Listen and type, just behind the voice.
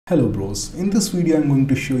Hello bros, in this video I'm going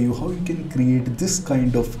to show you how you can create this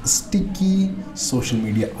kind of sticky social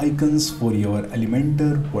media icons for your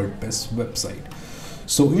Elementor WordPress website.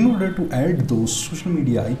 So in order to add those social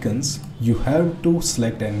media icons, you have to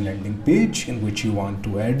select any landing page in which you want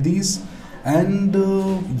to add these, and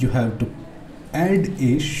you have to add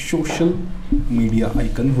a social media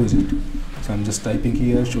icon widget. So I'm just typing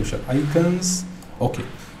here social icons. Okay.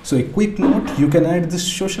 So a quick note, you can add this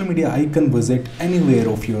social media icon widget anywhere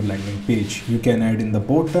of your landing page. You can add in the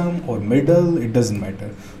bottom or middle, it doesn't matter.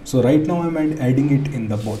 So right now I'm adding it in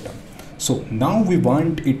the bottom. So now we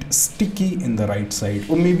want it sticky in the right side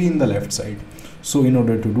or maybe in the left side. So in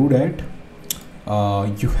order to do that,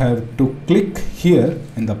 you have to click here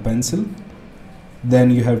in the pencil. Then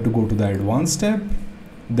you have to go to the advanced tab.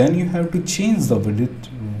 Then you have to change the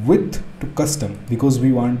width to custom because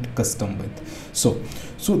we want custom width.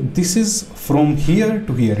 So this is from here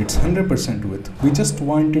to here, it's 100% width. We just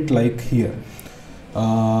want it like here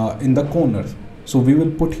in the corner. So we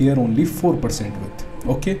will put here only 4% width.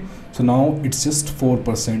 Okay, so now it's just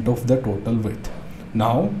 4% of the total width.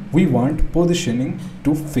 Now we want positioning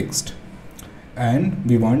to fixed and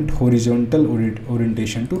we want horizontal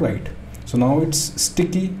orientation to right. So now it's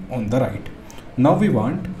sticky on the right. Now we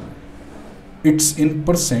want it's in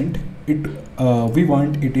percent, we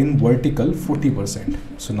want it in vertical 40%.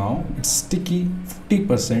 So now it's sticky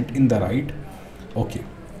 40% in the right. Okay,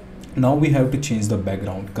 now we have to change the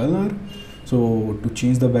background color. So to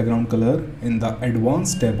change the background color, in the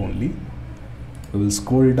advanced tab only, we will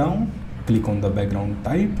scroll down, click on the background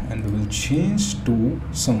type, and we will change to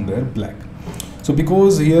somewhere black. So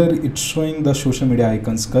because here it's showing the social media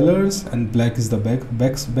icons colors and black is the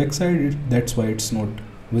back side, that's why it's not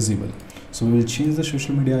visible. So we will change the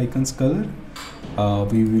social media icons color.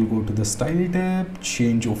 We will go to the style tab,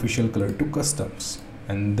 change official color to customs,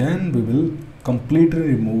 and then we will completely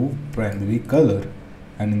remove primary color,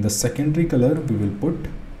 and in the secondary color we will put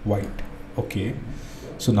white. Okay,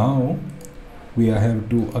 so now we have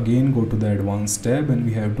to again go to the advanced tab and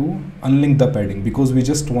we have to unlink the padding because we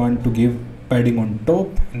just want to give padding on top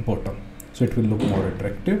and bottom, so it will look more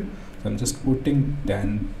attractive. So I'm just putting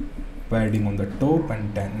 10 padding on the top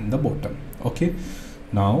and 10 in the bottom. Okay,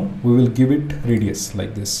 now we will give it radius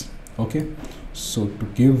like this. Okay, so to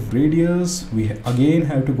give radius, we again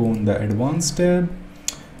have to go on the advanced tab,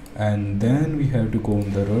 and then we have to go on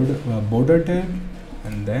the border tab,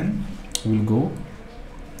 and then we'll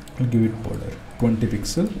give it border 20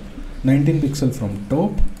 pixel, 19 pixel from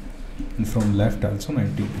top, and from left also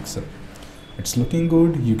 19 pixel. It's looking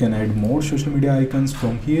good. You can add more social media icons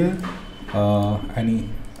from here.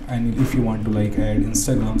 And if you want to like add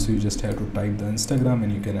Instagram, so you just have to type the Instagram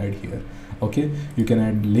and you can add here. Okay, you can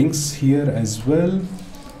add links here as well,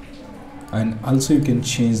 and also you can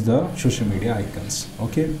change the social media icons.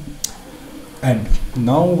 Okay, and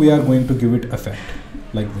now we are going to give it effect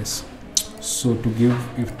like this. So to give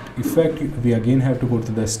effect, we again have to go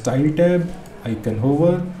to the style tab, icon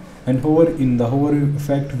hover, and in the hover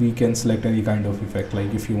effect we can select any kind of effect,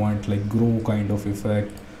 like if you want like grow kind of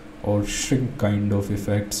effect or shrink kind of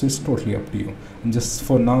effect. So it's totally up to you. And just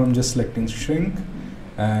for now I'm just selecting shrink,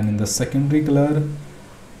 and in the secondary color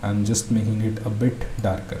I'm just making it a bit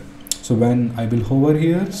darker. So when I will hover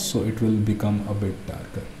here, so it will become a bit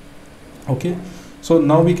darker. Okay, so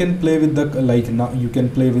now we can play with the now you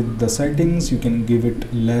can play with the settings. You can give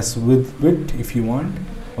it less width if you want,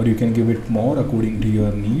 or you can give it more according to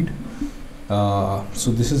your need.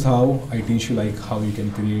 So this is how I teach you like how you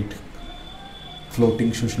can create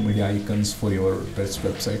floating social media icons for your WordPress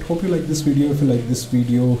website. Hope you like this video. If you like this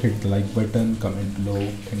video, hit the like button, comment below.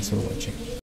 Thanks for watching.